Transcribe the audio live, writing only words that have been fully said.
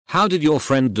How did your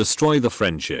friend destroy the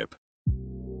friendship?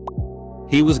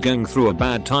 He was going through a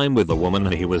bad time with the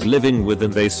woman he was living with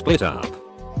and they split up.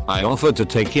 I offered to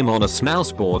take him on a snow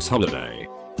sports holiday.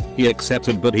 He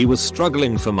accepted, but he was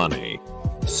struggling for money.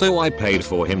 So I paid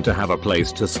for him to have a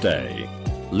place to stay,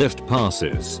 lift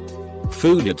passes,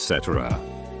 food, etc.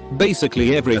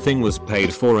 Basically everything was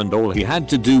paid for and all he had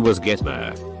to do was get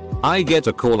there. I get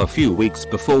a call a few weeks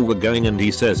before we're going and he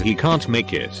says he can't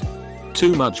make it.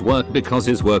 Too much work because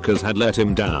his workers had let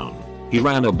him down. He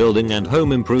ran a building and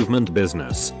home improvement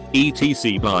business,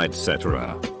 etc. blah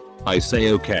etc. I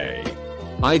say okay.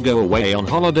 I go away on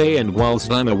holiday and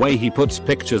whilst I'm away he puts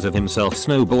pictures of himself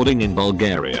snowboarding in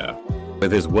Bulgaria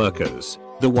with his workers,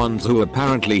 the ones who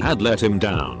apparently had let him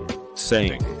down,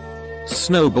 saying,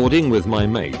 "Snowboarding with my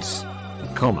mates,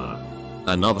 comma,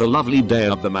 another lovely day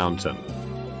up the mountain,"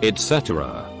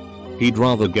 etc. He'd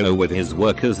rather go with his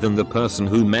workers than the person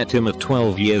who met him at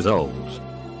 12 years old,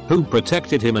 who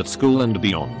protected him at school and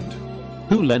beyond,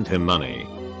 who lent him money,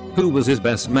 who was his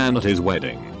best man at his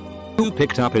wedding, who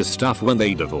picked up his stuff when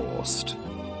they divorced,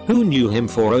 who knew him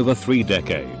for over 3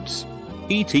 decades,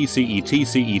 etc.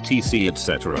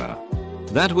 etc.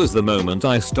 That was the moment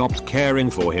I stopped caring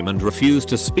for him and refused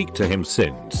to speak to him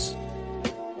since.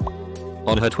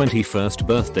 On her 21st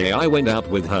birthday I went out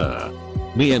with her.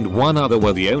 Me and one other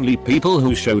were the only people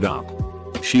who showed up.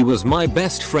 She was my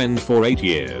best friend for 8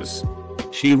 years.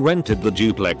 She rented the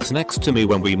duplex next to me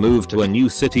when we moved to a new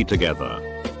city together.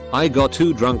 I got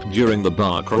too drunk during the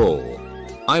bar crawl.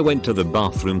 I went to the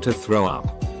bathroom to throw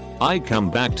up. I come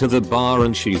back to the bar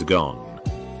and she's gone.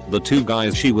 The 2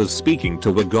 guys she was speaking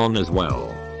to were gone as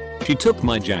well. She took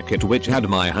my jacket which had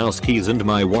my house keys and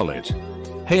my wallet.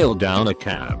 Hailed down a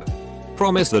cab.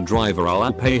 Promised the driver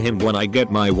I'll pay him when I get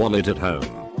my wallet at home.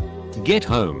 Get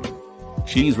home.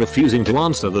 She's refusing to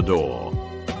answer the door.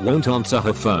 Won't answer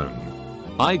her phone.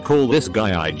 I call this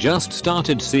guy I just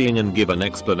started seeing and give an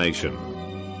explanation.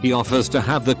 He offers to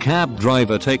have the cab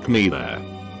driver take me there.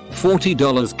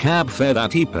 $40 cab fare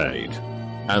that he paid.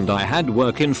 And I had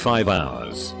work in 5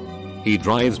 hours. He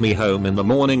drives me home in the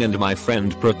morning and my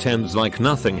friend pretends like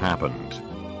nothing happened.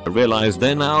 I realized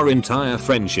then our entire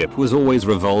friendship was always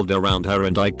revolved around her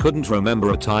and I couldn't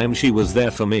remember a time she was there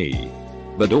for me.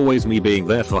 But always me being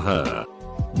there for her.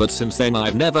 But since then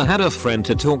I've never had a friend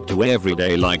to talk to every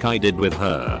day like I did with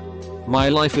her. My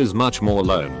life is much more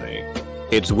lonely.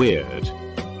 It's weird.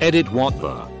 Edit what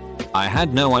the? I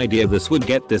had no idea this would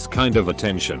get this kind of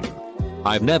attention.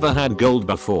 I've never had gold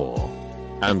before.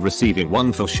 And receiving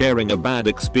one for sharing a bad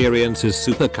experience is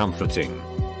super comforting.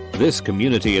 This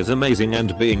community is amazing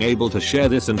and being able to share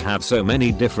this and have so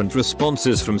many different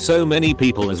responses from so many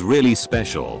people is really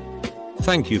special.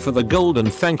 Thank you for the gold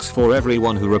and thanks for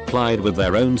everyone who replied with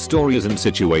their own stories and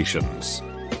situations.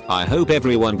 I hope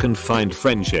everyone can find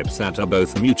friendships that are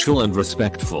both mutual and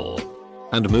respectful.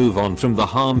 And move on from the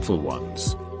harmful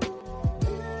ones.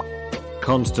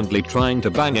 Constantly trying to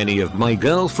bang any of my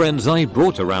girlfriends I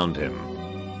brought around him.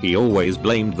 He always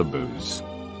blamed the booze.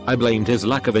 I blamed his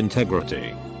lack of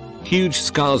integrity. Huge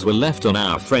scars were left on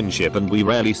our friendship and we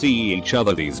rarely see each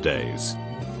other these days.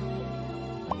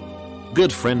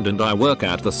 Good friend and I work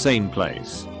at the same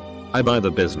place. I buy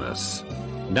the business.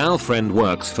 Now friend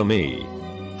works for me.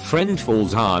 Friend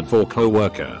falls hard for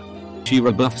co-worker. She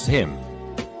rebuffs him.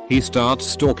 He starts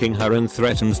stalking her and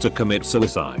threatens to commit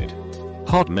suicide.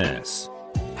 Hot mess.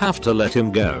 Have to let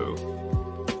him go.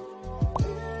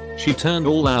 She turned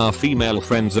all our female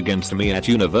friends against me at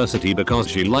university because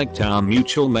she liked our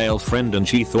mutual male friend and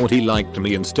she thought he liked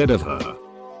me instead of her.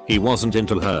 He wasn't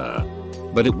into her.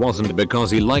 But it wasn't because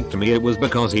he liked me, it was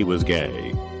because he was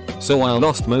gay. So I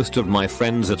lost most of my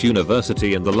friends at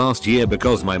university in the last year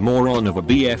because my moron of a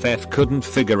BFF couldn't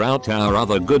figure out our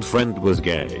other good friend was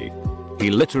gay.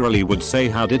 He literally would say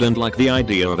how didn't like the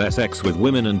idea of sex with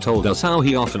women and told us how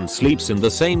he often sleeps in the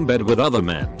same bed with other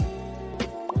men.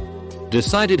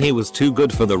 Decided he was too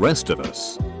good for the rest of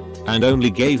us. And only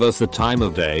gave us the time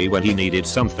of day when he needed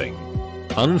something.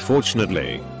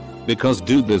 Unfortunately. Because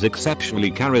dude was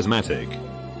exceptionally charismatic.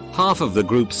 Half of the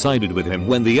group sided with him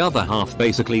when the other half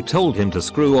basically told him to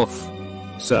screw off.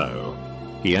 So.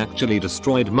 He actually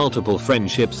destroyed multiple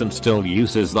friendships and still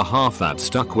uses the half that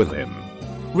stuck with him.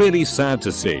 Really sad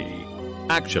to see.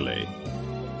 Actually.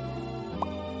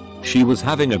 She was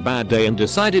having a bad day and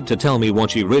decided to tell me what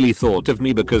she really thought of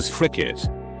me because frick it.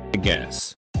 I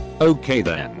guess. Okay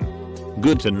then.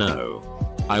 Good to know.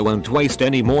 I won't waste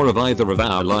any more of either of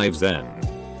our lives then.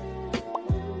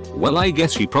 Well, I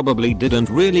guess she probably didn't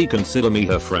really consider me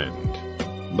her friend.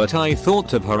 But I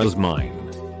thought of her as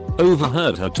mine.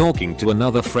 Overheard her talking to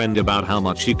another friend about how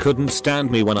much she couldn't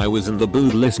stand me when I was in the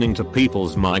booth listening to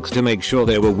people's mics to make sure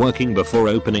they were working before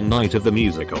opening night of the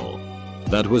musical.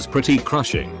 That was pretty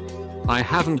crushing. I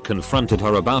haven't confronted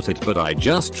her about it, but I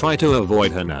just try to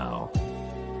avoid her now.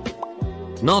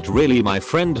 Not really my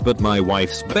friend, but my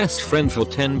wife's best friend for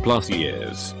 10 plus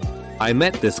years. I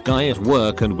met this guy at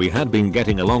work and we had been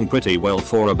getting along pretty well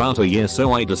for about a year,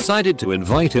 so I decided to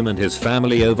invite him and his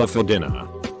family over for dinner.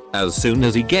 As soon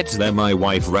as he gets there, my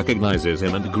wife recognizes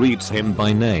him and greets him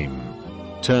by name.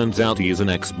 Turns out he is an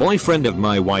ex-boyfriend of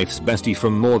my wife's bestie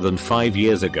from more than 5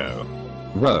 years ago.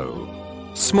 Whoa.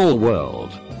 Small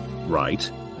world. Right?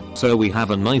 So we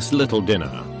have a nice little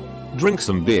dinner. Drink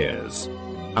some beers.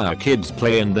 Our kids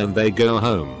play and then they go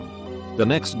home. The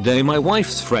next day my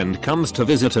wife's friend comes to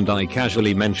visit and I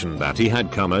casually mentioned that he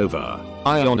had come over.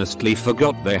 I honestly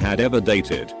forgot they had ever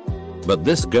dated. But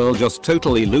this girl just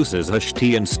totally loses her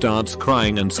shit and starts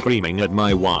crying and screaming at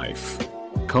my wife.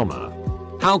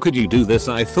 How could you do this?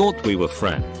 I thought we were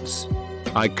friends.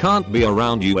 I can't be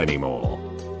around you anymore.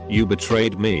 You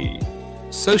betrayed me.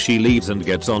 So she leaves and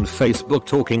gets on Facebook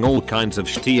talking all kinds of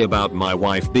shit about my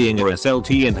wife being a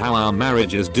SLT and how our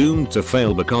marriage is doomed to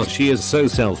fail because she is so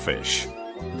selfish.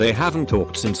 They haven't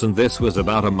talked since, and this was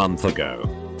about a month ago.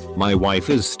 My wife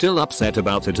is still upset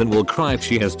about it and will cry if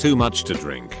she has too much to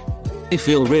drink. I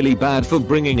feel really bad for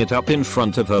bringing it up in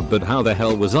front of her, but how the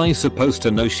hell was I supposed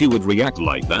to know she would react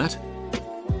like that?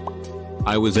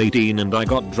 I was 18 and I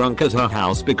got drunk at her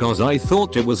house because I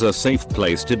thought it was a safe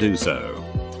place to do so.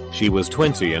 She was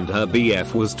 20 and her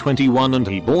BF was 21 and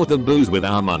he bought the booze with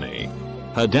our money.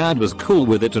 Her dad was cool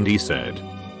with it and he said,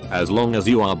 as long as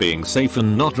you are being safe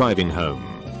and not driving home.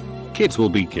 Kids will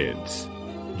be kids.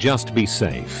 Just be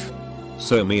safe.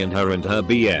 So me and her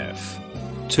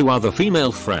BF, 2 other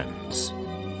female friends,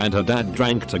 and her dad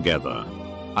drank together.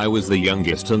 I was the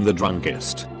youngest and the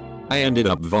drunkest. I ended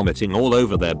up vomiting all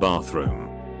over their bathroom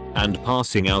and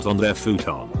passing out on their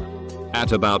futon.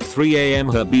 At about 3 AM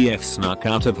her BF snuck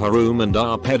out of her room and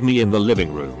RP'd me in the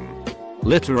living room.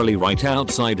 Literally right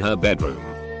outside her bedroom.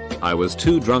 I was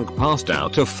too drunk, passed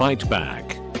out to fight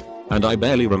back. And I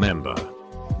barely remember.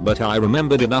 But I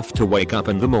remembered enough to wake up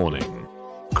in the morning,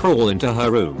 crawl into her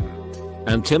room,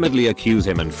 and timidly accuse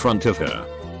him in front of her.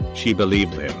 She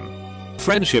believed him.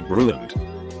 Friendship ruined.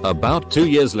 About 2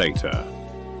 years later,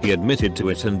 he admitted to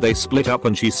it and they split up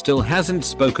and she still hasn't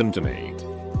spoken to me.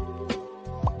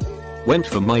 Went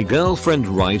for my girlfriend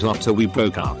right after we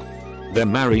broke up. They're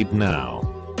married now.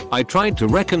 I tried to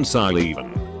reconcile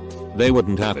even. They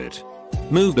wouldn't have it.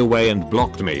 Moved away and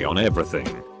blocked me on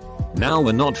everything. Now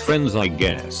we're not friends, I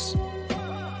guess.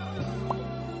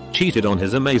 Cheated on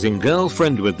his amazing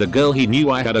girlfriend with the girl he knew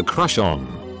I had a crush on.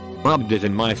 Rubbed it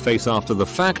in my face after the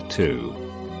fact too.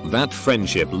 That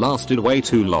friendship lasted way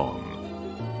too long.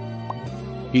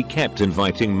 He kept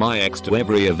inviting my ex to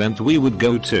every event we would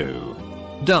go to.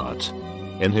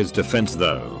 In his defense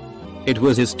though, it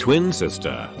was his twin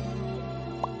sister.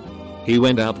 He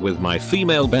went out with my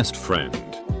female best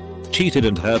friend, cheated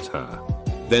and hurt her,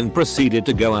 then proceeded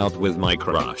to go out with my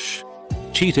crush,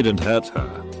 cheated and hurt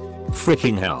her.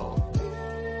 Freaking hell.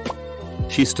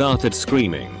 She started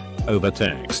screaming, over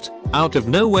text, out of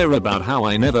nowhere about how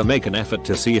I never make an effort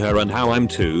to see her and how I'm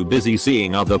too busy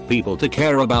seeing other people to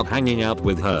care about hanging out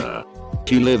with her.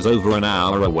 She lives over an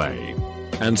hour away.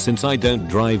 And since I don't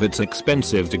drive, it's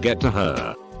expensive to get to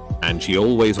her. And she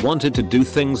always wanted to do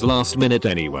things last minute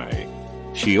anyway.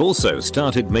 She also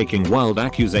started making wild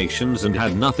accusations and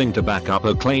had nothing to back up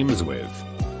her claims with.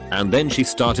 And then she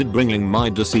started bringing my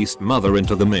deceased mother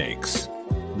into the mix.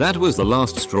 That was the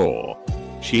last straw.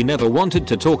 She never wanted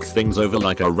to talk things over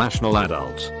like a rational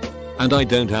adult. And I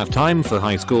don't have time for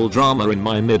high school drama in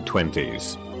my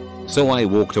mid-20s. So I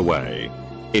walked away.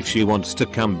 If she wants to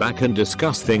come back and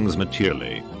discuss things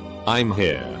maturely, I'm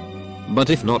here. But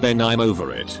if not, then I'm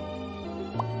over it.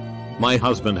 My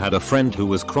husband had a friend who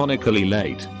was chronically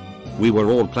late. We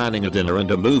were all planning a dinner and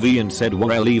a movie and said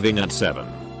we're leaving at 7.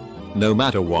 No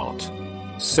matter what.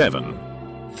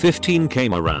 7:15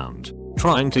 came around,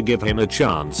 trying to give him a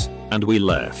chance, and we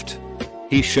left.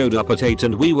 He showed up at 8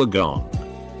 and we were gone.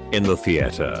 In the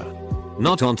theater.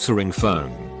 Not answering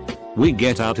phone. We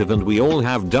get out of and we all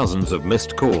have dozens of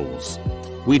missed calls.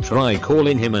 We try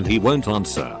calling him and he won't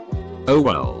answer. Oh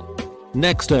well.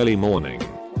 Next early morning,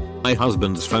 my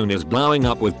husband's phone is blowing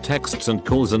up with texts and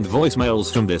calls and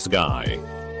voicemails from this guy.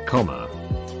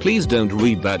 Please don't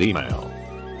read that email.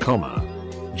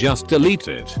 Just delete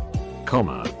it.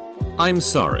 I'm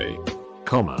sorry.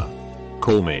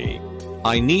 Call me.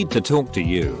 I need to talk to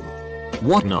you.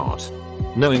 Whatnot.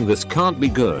 Knowing this can't be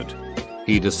good.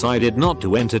 He decided not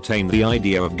to entertain the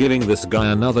idea of giving this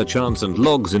guy another chance and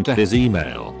logs into his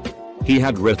email. He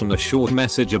had written a short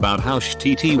message about how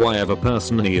shitty of a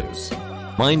person he is.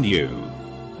 Mind you,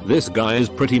 this guy is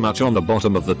pretty much on the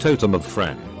bottom of the totem of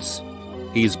friends.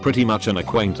 He's pretty much an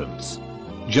acquaintance.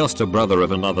 Just a brother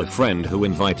of another friend who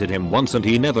invited him once and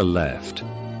he never left.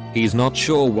 He's not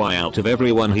sure why out of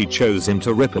everyone he chose him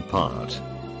to rip apart.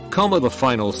 The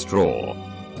final straw.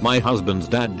 My husband's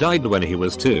dad died when he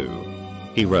was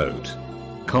 2. He wrote,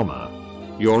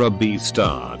 you're a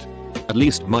B-stard. At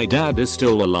least my dad is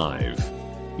still alive.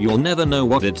 You'll never know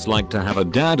what it's like to have a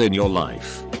dad in your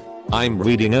life. I'm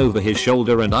reading over his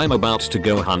shoulder and I'm about to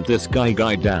go hunt this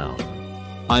guy down.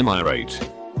 I'm irate.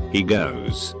 He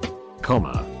goes,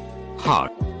 ha.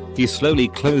 He slowly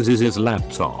closes his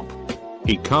laptop.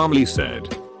 He calmly said,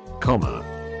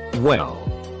 well,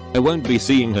 I won't be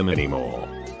seeing him anymore.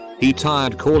 He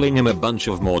tried calling him a bunch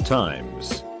of more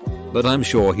times. But I'm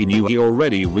sure he knew he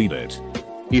already read it.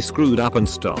 He screwed up and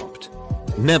stopped.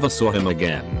 Never saw him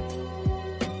again.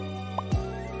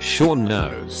 Sean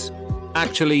knows.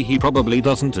 Actually he probably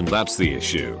doesn't, and that's the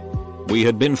issue. We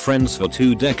had been friends for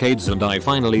 2 decades and I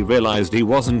finally realized he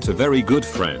wasn't a very good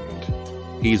friend.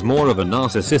 He's more of a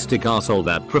narcissistic asshole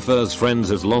that prefers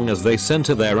friends as long as they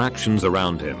center their actions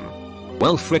around him.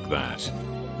 Well, frick that.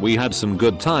 We had some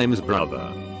good times,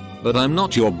 brother. But I'm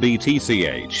not your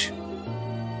BTCH.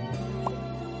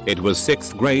 It was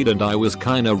 6th grade and I was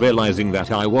kinda realizing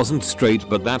that I wasn't straight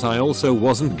but that I also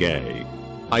wasn't gay.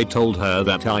 I told her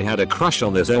that I had a crush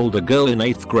on this older girl in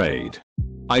 8th grade.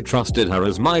 I trusted her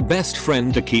as my best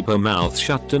friend to keep her mouth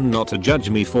shut and not to judge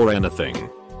me for anything.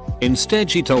 Instead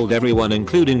she told everyone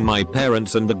including my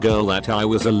parents and the girl that I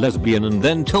was a lesbian and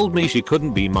then told me she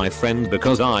couldn't be my friend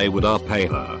because I would pay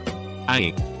her.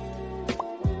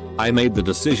 I made the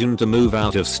decision to move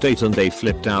out of state and they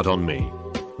flipped out on me.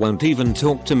 Won't even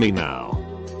talk to me now.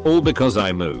 All because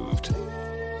I moved.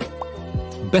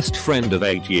 Best friend of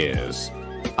 8 years.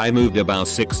 I moved about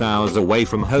 6 hours away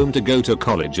from home to go to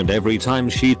college and every time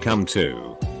she'd come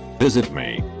to visit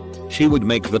me, she would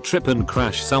make the trip and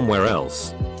crash somewhere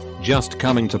else. Just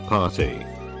coming to party.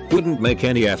 Wouldn't make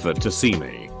any effort to see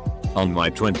me. On my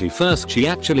 21st she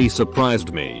actually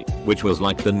surprised me, which was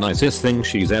like the nicest thing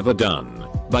she's ever done,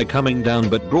 by coming down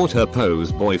but brought her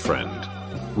pose boyfriend.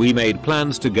 We made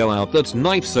plans to go out that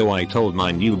night so I told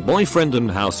my new boyfriend and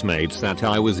housemates that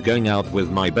I was going out with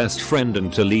my best friend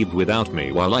and to leave without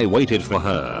me while I waited for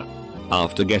her.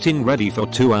 After getting ready for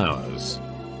 2 hours.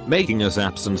 Making us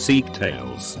apps and seek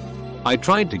tales. I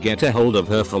tried to get a hold of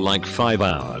her for like 5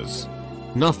 hours.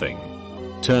 Nothing.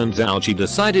 Turns out she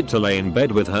decided to lay in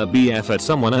bed with her BF at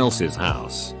someone else's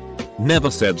house. Never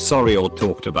said sorry or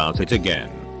talked about it again.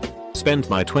 Spent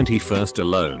my 21st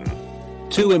alone.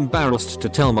 Too embarrassed to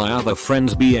tell my other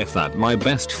friend's BF that my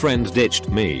best friend ditched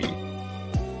me.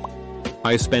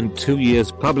 I spent 2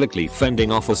 years publicly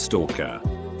fending off a stalker.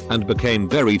 And became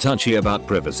very touchy about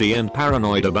privacy and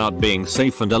paranoid about being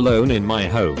safe and alone in my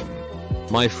home.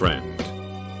 My friend,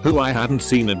 who I hadn't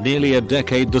seen in nearly a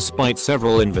decade despite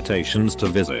several invitations to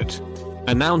visit,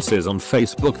 announces on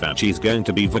Facebook that she's going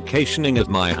to be vacationing at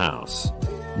my house.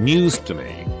 News to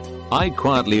me. I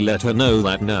quietly let her know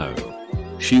that no,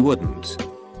 she wouldn't.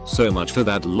 So much for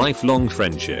that lifelong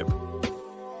friendship.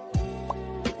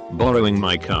 Borrowing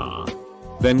my car.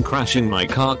 Then crashing my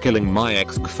car, killing my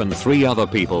ex-gf and 3 other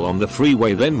people on the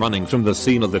freeway, then running from the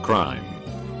scene of the crime.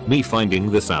 Me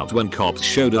finding this out when cops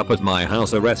showed up at my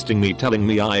house arresting me, telling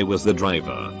me I was the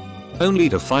driver. Only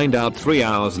to find out 3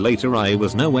 hours later I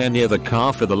was nowhere near the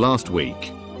car for the last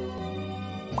week.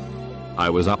 I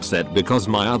was upset because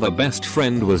my other best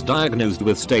friend was diagnosed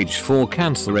with stage 4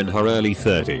 cancer in her early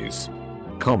 30s.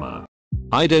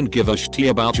 I don't give a shit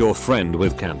about your friend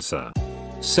with cancer.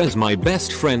 Says my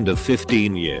best friend of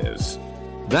 15 years.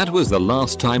 That was the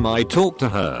last time I talked to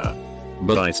her.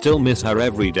 But I still miss her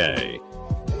every day.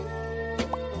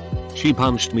 She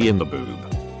punched me in the boob.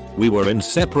 We were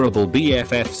inseparable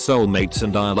BFF soulmates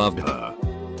and I loved her.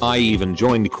 I even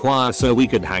joined choir so we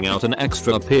could hang out an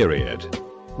extra period.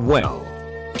 Well,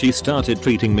 she started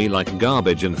treating me like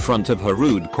garbage in front of her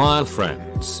rude choir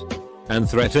friends. And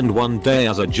threatened one day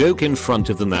as a joke in front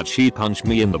of them that she'd punch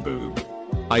me in the boob.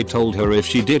 I told her if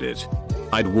she did it,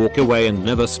 I'd walk away and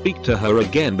never speak to her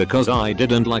again because I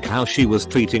didn't like how she was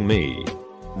treating me.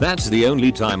 That's the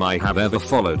only time I have ever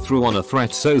followed through on a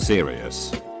threat so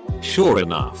serious. Sure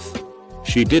enough,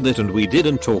 she did it and we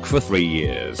didn't talk for 3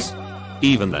 years.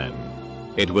 Even then,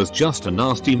 it was just a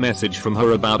nasty message from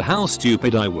her about how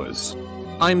stupid I was.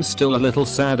 I'm still a little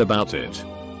sad about it.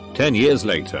 10 years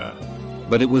later.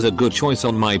 But it was a good choice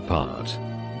on my part.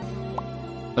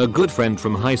 A good friend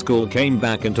from high school came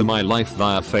back into my life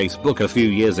via Facebook a few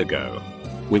years ago.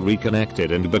 We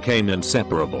reconnected and became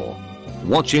inseparable,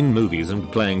 watching movies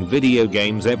and playing video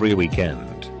games every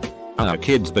weekend. Our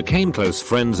kids became close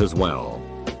friends as well.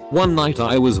 One night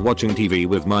I was watching TV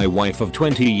with my wife of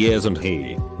 20 years and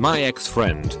he, my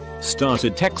ex-friend,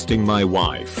 started texting my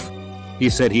wife. He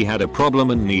said he had a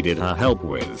problem and needed her help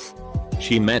with.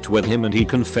 She met with him and he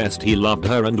confessed he loved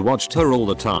her and watched her all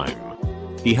the time.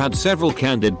 He had several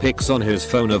candid pics on his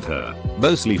phone of her,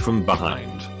 mostly from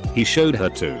behind. He showed her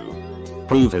to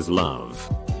prove his love.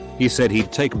 He said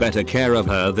he'd take better care of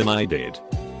her than I did.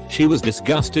 She was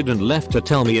disgusted and left to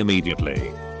tell me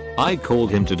immediately. I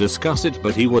called him to discuss it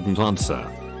but he wouldn't answer.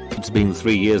 It's been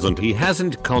 3 years and he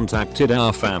hasn't contacted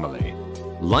our family.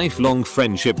 Lifelong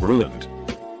friendship ruined.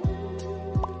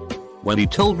 When he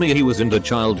told me he was into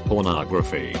child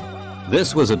pornography.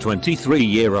 This was a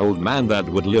 23-year-old man that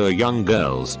would lure young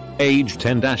girls, aged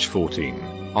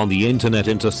 10-14, on the internet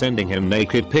into sending him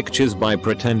naked pictures by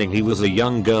pretending he was a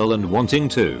young girl and wanting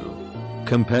to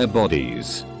compare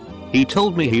bodies. He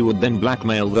told me he would then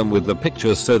blackmail them with the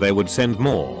pictures so they would send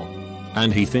more.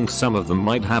 And he thinks some of them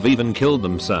might have even killed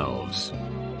themselves.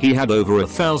 He had over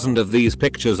 1,000 of these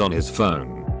pictures on his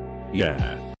phone.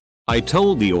 Yeah. I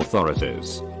told the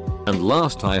authorities. And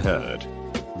last I heard,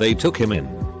 they took him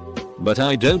in. But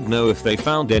I don't know if they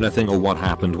found anything or what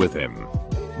happened with him.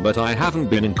 But I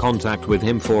haven't been in contact with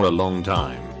him for a long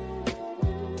time.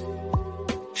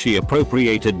 She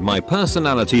appropriated my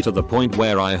personality to the point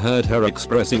where I heard her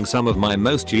expressing some of my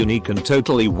most unique and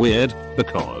totally weird,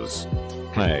 because,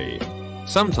 hey,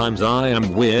 sometimes I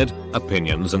am weird,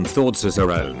 opinions and thoughts as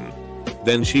her own.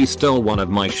 Then she stole one of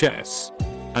my chess.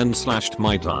 And slashed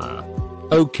my tire.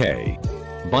 Okay.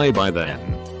 Bye bye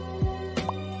then.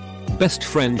 Best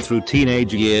friend through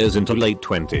teenage years into late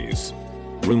 20s.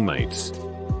 Roommates.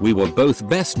 We were both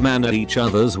best man at each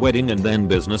other's wedding and then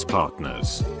business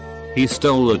partners. He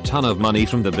stole a ton of money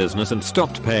from the business and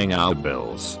stopped paying our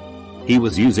bills. He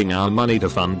was using our money to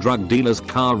fund drug dealers'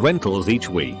 car rentals each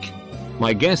week.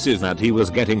 My guess is that he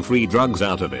was getting free drugs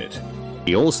out of it.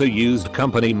 He also used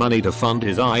company money to fund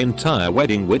his entire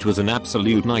wedding, which was an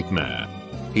absolute nightmare.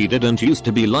 He didn't used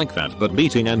to be like that, but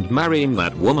meeting and marrying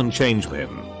that woman changed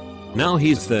him. Now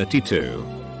he's 32.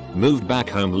 Moved back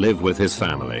home, live with his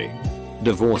family.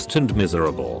 Divorced and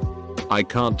miserable. I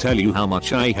can't tell you how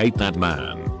much I hate that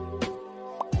man.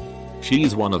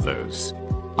 She's one of those.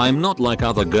 I'm not like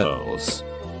other girls.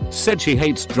 Said she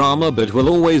hates drama but will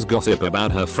always gossip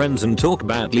about her friends and talk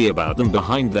badly about them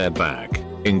behind their back,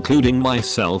 including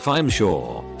myself, I'm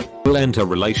sure. Will enter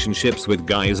relationships with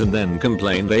guys and then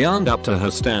complain they aren't up to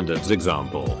her standards.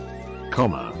 Example.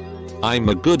 Comma. I'm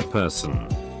a good person.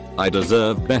 I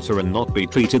deserve better and not be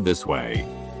treated this way.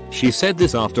 She said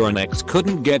this after an ex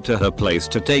couldn't get to her place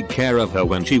to take care of her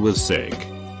when she was sick.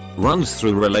 Runs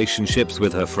through relationships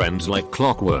with her friends like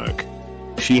clockwork.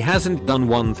 She hasn't done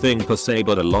one thing per se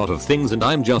but a lot of things, and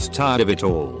I'm just tired of it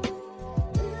all.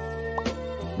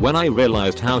 When I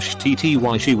realized how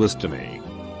shitty she was to me,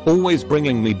 always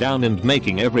bringing me down and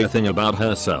making everything about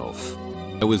herself,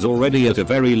 I was already at a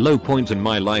very low point in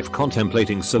my life,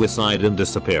 contemplating suicide and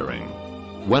disappearing.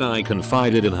 When I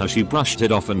confided in her, she brushed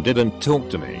it off and didn't talk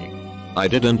to me. I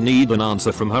didn't need an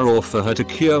answer from her or for her to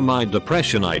cure my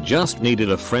depression. I just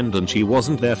needed a friend, and she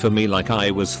wasn't there for me like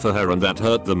I was for her, and that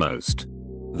hurt the most.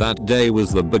 That day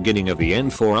was the beginning of the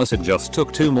end for us. It just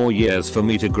took 2 more years for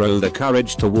me to grow the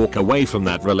courage to walk away from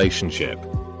that relationship.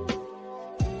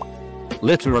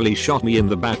 Literally shot me in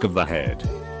the back of the head.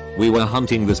 We were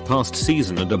hunting this past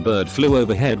season and a bird flew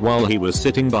overhead while he was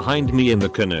sitting behind me in the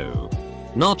canoe.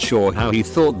 Not sure how he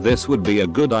thought this would be a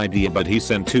good idea, but he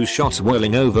sent 2 shots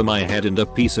whirling over my head and a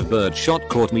piece of bird shot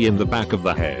caught me in the back of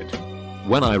the head.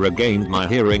 When I regained my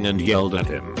hearing and yelled at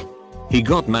him, he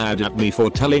got mad at me for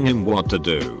telling him what to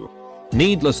do.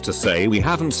 Needless to say, we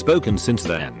haven't spoken since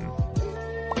then.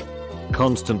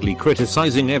 Constantly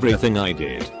criticizing everything I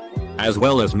did, as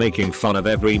well as making fun of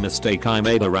every mistake I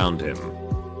made around him.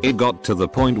 It got to the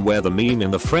point where the meme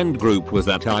in the friend group was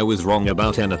that I was wrong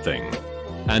about anything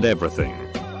and everything.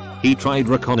 He tried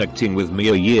reconnecting with me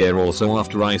a year or so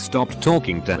after I stopped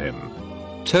talking to him.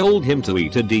 Told him to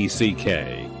eat a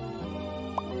DCK.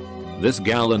 This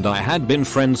gal and I had been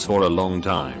friends for a long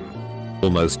time.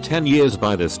 Almost 10 years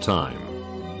by this time,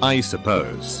 I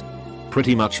suppose.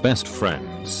 Pretty much best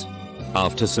friends.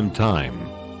 After some time,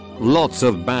 lots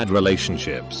of bad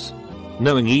relationships,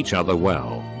 knowing each other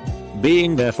well,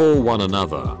 being there for one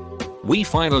another, we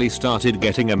finally started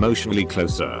getting emotionally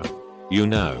closer. You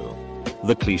know,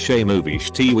 the cliche movie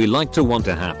shit we like to want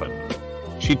to happen.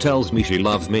 She tells me she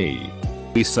loves me.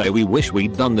 We say we wish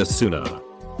we'd done this sooner.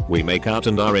 We make out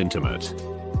and are intimate,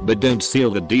 but don't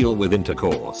seal the deal with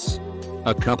intercourse.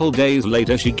 A couple days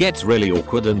later she gets really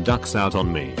awkward and ducks out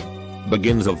on me.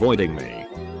 Begins avoiding me.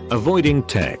 Avoiding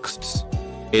texts,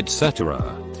 etc.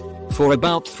 for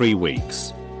about 3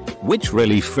 weeks. Which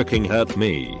really freaking hurt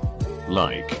me.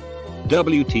 Like,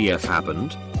 WTF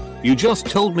happened? You just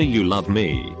told me you love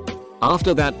me.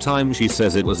 After that time she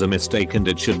says it was a mistake and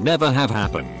it should never have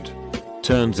happened.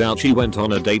 Turns out she went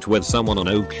on a date with someone on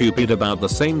OkCupid about the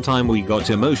same time we got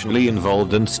emotionally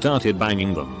involved and started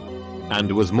banging them.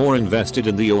 And was more invested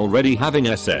in the already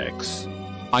having sex.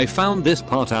 I found this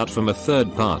part out from a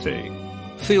third party.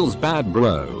 Feels bad,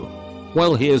 bro.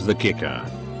 Well, here's the kicker.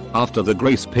 After the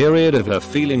grace period of her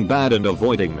feeling bad and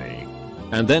avoiding me,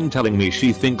 and then telling me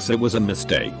she thinks it was a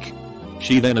mistake,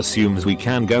 she then assumes we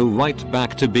can go right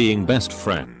back to being best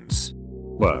friends.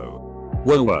 Whoa.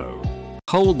 Whoa whoa.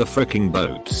 Hold the fricking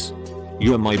boats.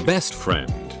 You're my best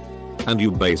friend. And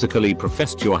you basically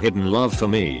professed your hidden love for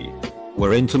me.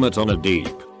 We're intimate on a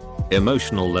deep,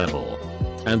 emotional level.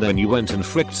 And then you went and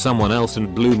fricked someone else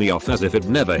and blew me off as if it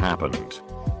never happened.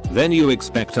 Then you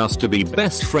expect us to be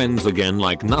best friends again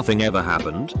like nothing ever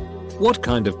happened? What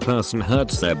kind of person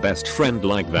hurts their best friend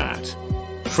like that?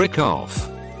 Frick off.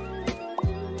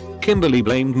 Kimberly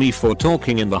blamed me for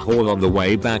talking in the hall on the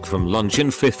way back from lunch in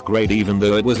 5th grade even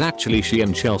though it was actually she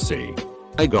and Chelsea.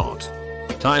 I got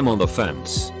time on the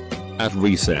fence at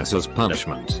recess as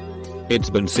punishment. It's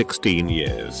been 16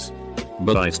 years.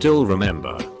 But I still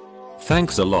remember.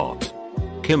 Thanks a lot,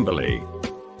 Kimberly.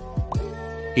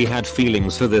 He had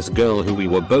feelings for this girl who we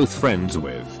were both friends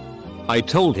with. I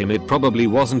told him it probably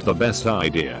wasn't the best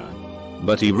idea,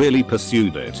 but he really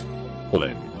pursued it. All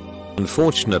in.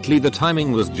 Unfortunately the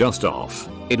timing was just off.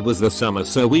 It was the summer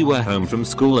so we were home from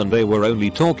school and they were only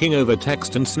talking over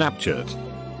text and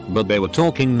Snapchat. But they were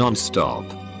talking non-stop.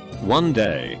 One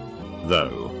day,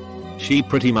 though, she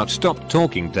pretty much stopped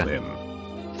talking to him.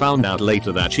 Found out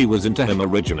later that she was into him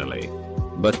originally.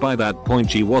 But by that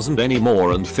point she wasn't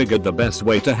anymore and figured the best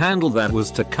way to handle that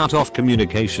was to cut off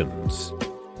communications.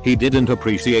 He didn't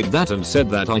appreciate that and said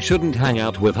that I shouldn't hang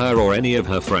out with her or any of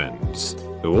her friends,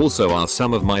 who also are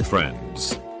some of my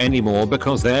friends, anymore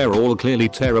because they're all clearly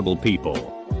terrible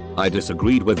people. I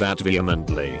disagreed with that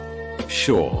vehemently.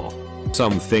 Sure,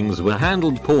 some things were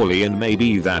handled poorly and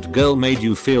maybe that girl made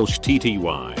you feel shitty,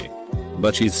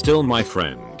 but she's still my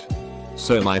friend.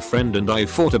 So my friend and I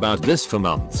fought about this for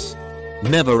months.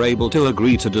 Never able to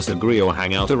agree to disagree or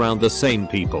hang out around the same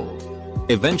people.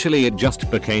 Eventually it just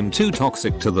became too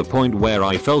toxic to the point where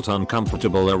I felt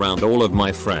uncomfortable around all of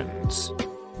my friends.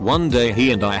 One day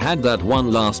he and I had that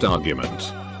one last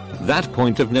argument. That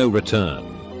point of no return.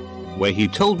 Where he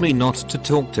told me not to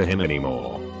talk to him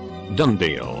anymore. Done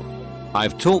deal.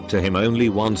 I've talked to him only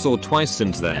once or twice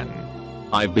since then.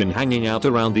 I've been hanging out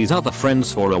around these other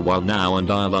friends for a while now and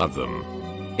I love them.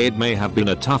 It may have been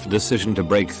a tough decision to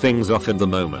break things off in the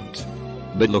moment.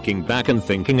 But looking back and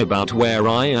thinking about where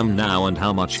I am now and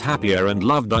how much happier and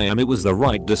loved I am, it was the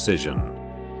right decision.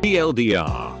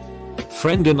 TLDR.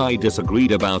 Friend and I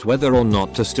disagreed about whether or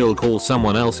not to still call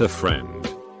someone else a friend.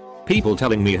 People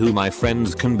telling me who my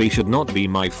friends can be should not be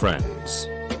my friends.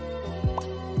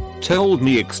 Told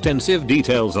me extensive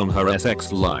details on her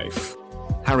sex life.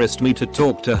 Harassed me to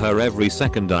talk to her every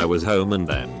second I was home and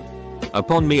then,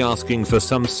 upon me asking for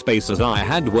some space as I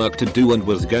had work to do and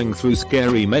was going through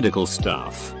scary medical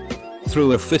stuff,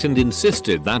 threw a fit and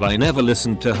insisted that I never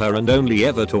listened to her and only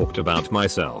ever talked about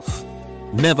myself.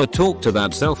 Never talk to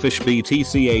that selfish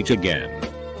BTCH again.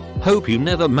 Hope you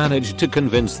never managed to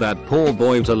convince that poor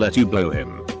boy to let you blow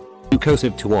him. You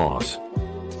cursive twat.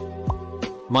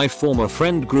 My former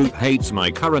friend group hates my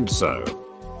current so.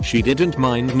 She didn't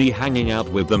mind me hanging out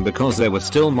with them because they were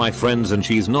still my friends and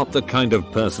she's not the kind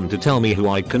of person to tell me who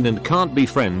I can and can't be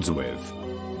friends with.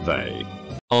 They,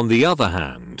 on the other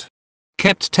hand,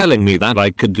 kept telling me that I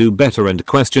could do better and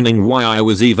questioning why I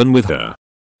was even with her.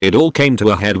 It all came to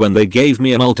a head when they gave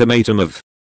me an ultimatum of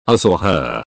us or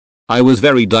her. I was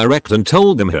very direct and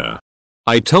told them her.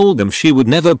 I told them she would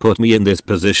never put me in this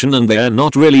position and they're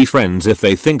not really friends if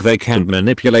they think they can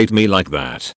manipulate me like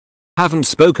that. Haven't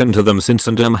spoken to them since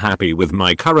and am happy with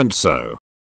my current so.